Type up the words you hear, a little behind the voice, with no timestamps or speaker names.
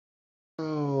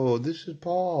this is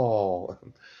Paul.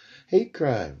 Hate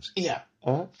crimes. Yeah.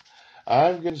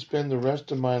 I'm going to spend the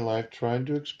rest of my life trying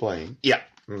to explain Yeah.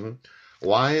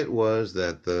 why it was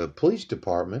that the police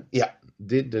department Yeah.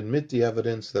 didn't admit the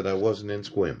evidence that I wasn't in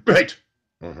Squim. Right.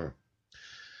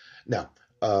 Now,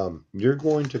 you're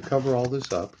going to cover all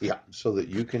this up Yeah. so that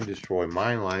you can destroy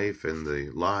my life and the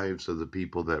lives of the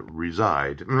people that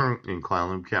reside in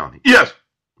Clallam County. Yes.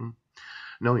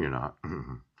 No, you're not.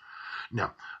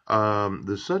 Now,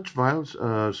 the such violence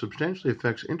substantially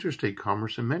affects interstate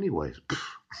commerce in many ways,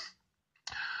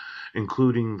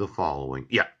 including the following.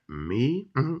 Yeah. Me,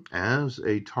 as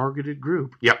a targeted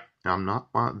group, Yeah. I'm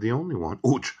not the only one,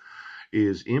 which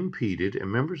is impeded,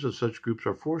 and members of such groups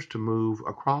are forced to move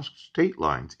across state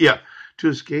lines Yeah. to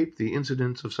escape the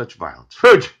incidents of such violence.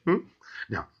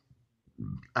 Now,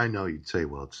 I know you'd say,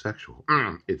 well, it's sexual.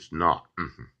 It's not.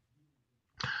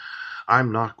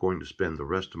 I'm not going to spend the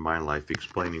rest of my life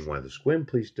explaining why the Squim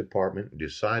Police Department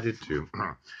decided to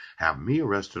have me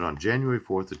arrested on January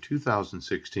 4th of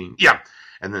 2016. Yeah.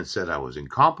 And then said I was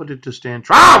incompetent to stand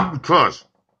trial because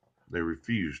they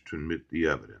refused to admit the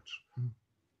evidence.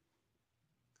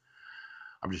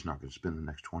 I'm just not going to spend the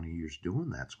next 20 years doing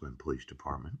that, Squim Police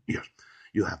Department. Yes.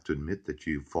 You'll have to admit that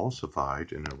you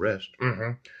falsified an arrest,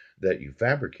 that you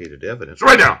fabricated evidence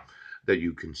Right now. that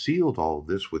you concealed all of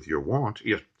this with your want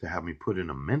to have me put in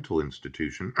a mental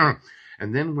institution.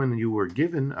 And then when you were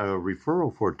given a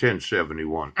referral for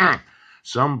 1071,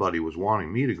 somebody was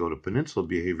wanting me to go to Peninsula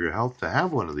Behavioral Health to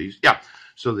have one of these. Yeah.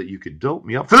 So that you could dope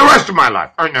me up For the rest of my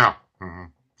life. Right now.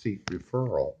 See,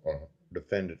 referral,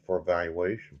 defendant for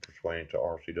evaluation pursuant to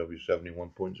RCW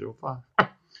 71.05.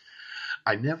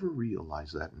 I never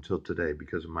realized that until today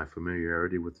because of my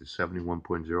familiarity with the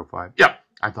 71.05. Yeah.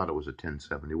 I thought it was a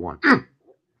 1071.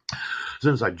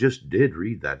 Since I just did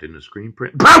read that in the screen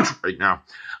print right now,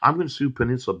 I'm going to sue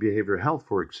Peninsula Behavioral Health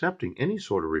for accepting any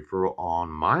sort of referral on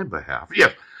my behalf.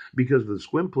 Yes. Because of the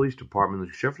Squim Police Department,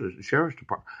 the Sheriff's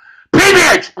Department.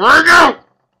 PBH! Where go?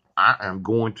 I am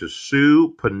going to sue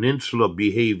Peninsula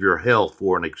Behavioral Health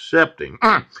for an accepting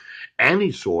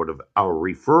any sort of a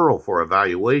referral for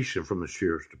evaluation from the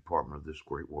Sheriff's Department of this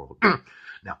great world.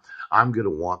 Now, I'm going to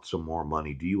want some more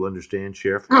money. Do you understand,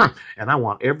 Sheriff? And I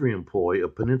want every employee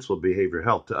of Peninsula Behavioral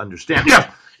Health to understand.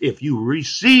 Yes. If you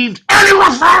received any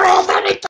referral